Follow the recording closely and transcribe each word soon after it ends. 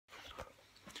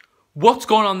What's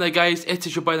going on there, guys? It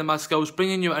is your boy the Mad Scouts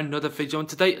bringing you another video, and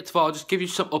today I thought I'll just give you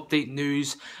some update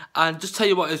news and just tell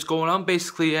you what is going on.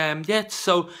 Basically,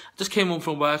 so I just came home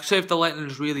from work. So if the lighting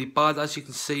is really bad, as you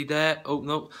can see there,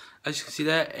 as you can see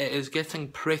there, it is getting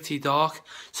pretty dark.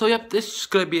 So yep, this is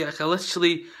gonna be like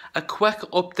literally a quick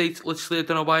update. Literally, I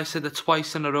don't know why I said it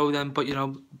twice in a row then, but you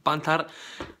know, banter.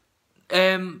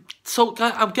 So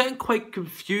I'm getting quite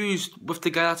confused with the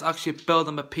guy that's actually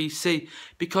building my PC,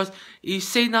 because he's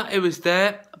saying that it was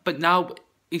there, but now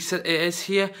he said it is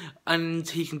here and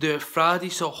he can do it Friday.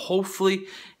 So hopefully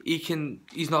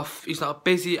he's not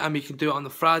busy and we can do it on the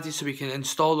Friday, so we can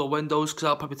install the Windows, because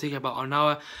that'll probably take about an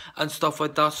hour and stuff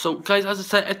like that. So guys, as I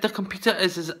said, if the computer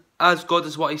is as good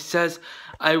as what he says,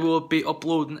 I will be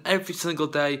uploading every single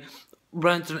day,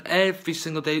 renting every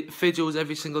single day, videos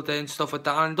every single day and stuff like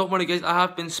that. And don't worry guys, I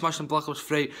have been smashing Black Ops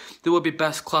 3. There will be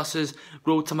best classes,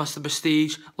 Road to Master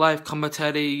Prestige, live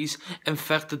commentaries,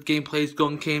 infected gameplays,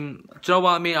 gun game. Do you know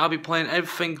what I mean? I'll be playing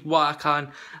everything what I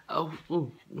can.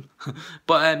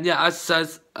 But yeah, as I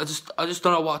said, I just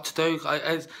don't know what to do.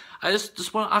 I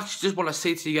just want to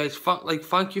say to you guys,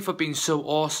 thank you for being so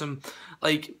awesome.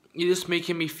 Like, you're just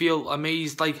making me feel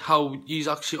amazed, like how you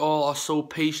actually all are so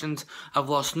patient. I've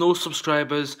lost no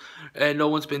subscribers, no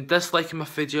one's been disliking my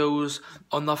videos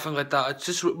or nothing like that. It's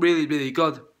just really, really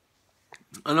good.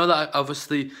 I know that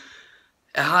obviously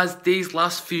these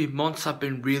last few months have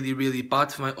been really, really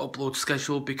bad for my upload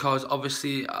schedule, because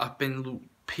obviously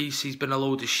PC's been a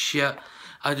load of shit.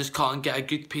 I just can't get a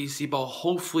good PC, but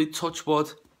hopefully, touch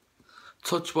wood,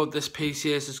 this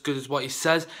PC is as good as what he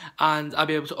says, and I'll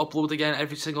be able to upload again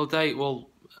every single day.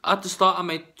 Well, at the start I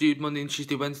might do Monday and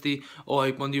Tuesday, Wednesday, or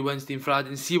like Monday, Wednesday and Friday,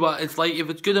 and see what it's like. If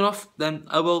it's good enough, then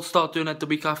I will start doing it the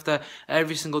week after,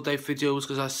 every single day videos,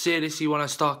 because I seriously want to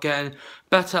start getting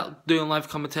better at doing live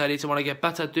commentaries. I want to get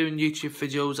better at doing YouTube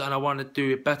videos, and I want to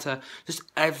do it better, just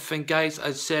everything guys.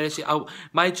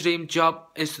 My dream job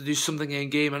is to do something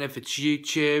in game, and if it's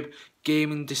YouTube,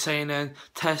 gaming, designing,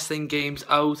 testing games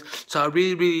out. So I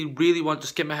really, really, really want to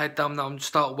just get my head down now and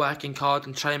start working hard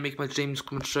and try and make my dreams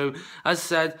come true. As I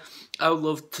said, I would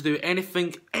love to do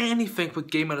anything with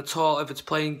gaming at all. If it's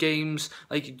playing games,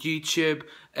 like YouTube,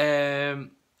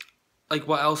 like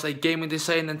what else, like gaming,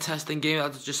 design and testing games. I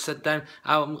just said then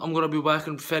I'm going to be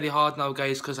working very hard now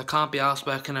guys, because I can't be arsed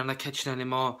working in the kitchen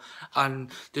anymore and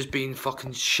just being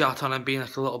fucking shut on and being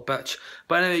like a little bitch.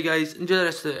 But anyway guys, enjoy the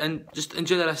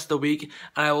rest of the week,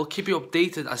 and I will keep you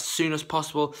updated as soon as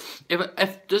possible.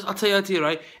 I'll tell you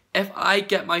right, if I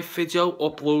get my video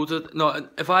uploaded,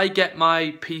 if I get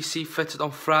my PC fitted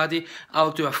on Friday,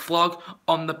 I'll do a vlog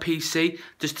on the PC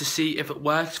just to see if it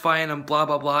works fine and blah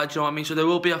blah blah. Do you know what I mean? So there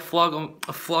will be a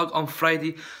vlog on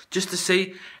Friday just to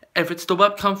see if it's the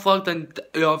webcam vlog. Then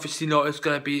you obviously know it's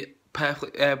gonna be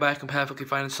working perfectly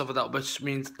fine and stuff like that, which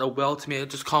means the world to me. I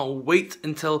just can't wait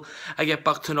until I get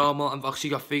back to normal and I've actually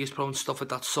got Vegas Pro and stuff like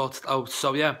that sorted out.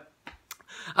 So yeah.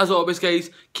 As always guys,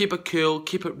 keep it cool,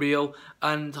 keep it real,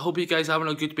 and hope you guys are having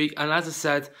a good week. And as I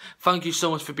said, thank you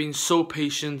so much for being so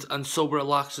patient and so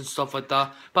relaxed and stuff like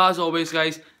that. But as always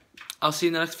guys, I'll see you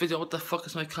in the next video. What the fuck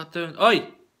is my cat doing? Oi!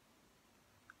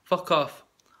 Fuck off.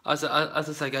 As I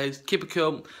said guys, keep it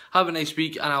cool, have a nice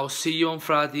week, and I will see you on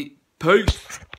Friday. Peace!